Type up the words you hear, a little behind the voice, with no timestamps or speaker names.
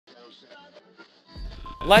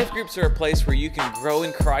Life groups are a place where you can grow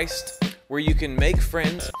in Christ, where you can make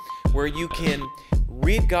friends, where you can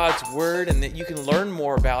read God's Word and that you can learn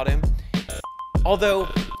more about Him. Although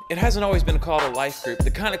it hasn't always been called a life group,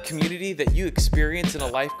 the kind of community that you experience in a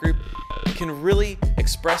life group can really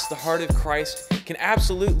express the heart of Christ, can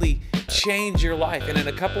absolutely change your life. And in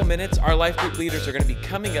a couple minutes, our life group leaders are going to be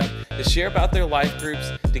coming up to share about their life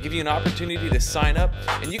groups, to give you an opportunity to sign up.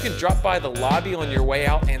 And you can drop by the lobby on your way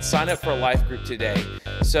out and sign up for a life group today.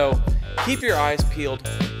 So keep your eyes peeled.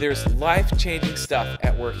 There's life-changing stuff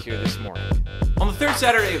at work here this morning. On the third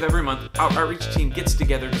Saturday of every month, our outreach team gets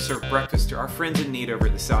together to serve breakfast to our friends in need over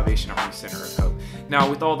at the Salvation Army Center of Hope. Now,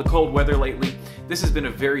 with all the cold weather lately, this has been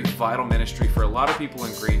a very vital ministry for a lot of people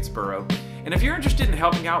in Greensboro. And if you're interested in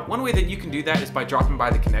helping out, one way that you can do that is by dropping by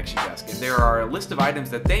the connection desk. And there are a list of items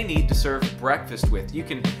that they need to serve breakfast with. You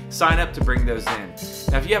can sign up to bring those in.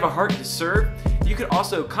 Now, if you have a heart to serve, you can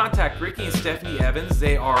also contact Ricky and Stephanie Evans.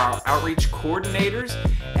 They are our outreach coordinators,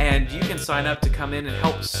 and you can sign up to come in and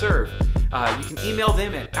help serve. You can email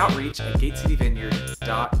them at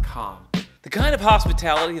outreach@gatecityvineyard.com. The kind of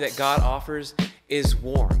hospitality that God offers is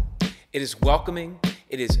warm. It is welcoming.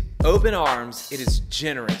 It is open arms. It is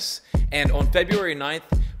generous. And on February 9th,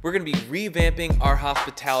 we're going to be revamping our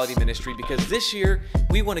hospitality ministry because this year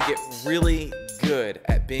we want to get really good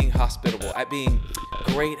at being hospitable, at being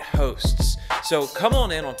great hosts. So come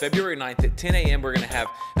on in on February 9th at 10 a.m. We're going to have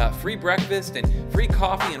free breakfast and free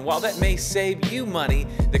coffee. And while that may save you money,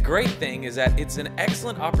 the great thing is that it's an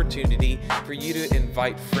excellent opportunity for you to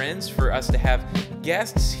invite friends, for us to have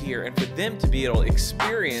guests here, and for them to be able to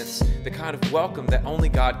experience the kind of welcome that only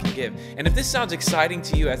God can give. And if this sounds exciting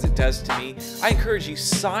to you as it does to me, I encourage you,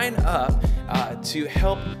 sign up to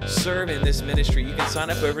help serve in this ministry. You can sign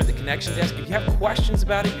up over at the connection desk. If you have questions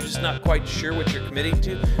about it, you're just not quite sure what you're committing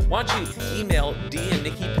to, why don't you email Dee and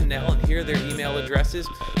Nikki Pinnell and hear their email addresses.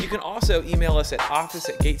 You can also email us at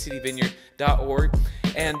office@gatecityvineyard.org.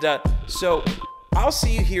 And so I'll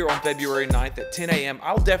see you here on February 9th at 10 a.m.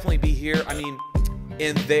 I'll definitely be here. I mean,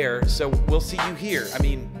 in there. So we'll see you here. I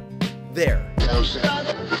mean, there.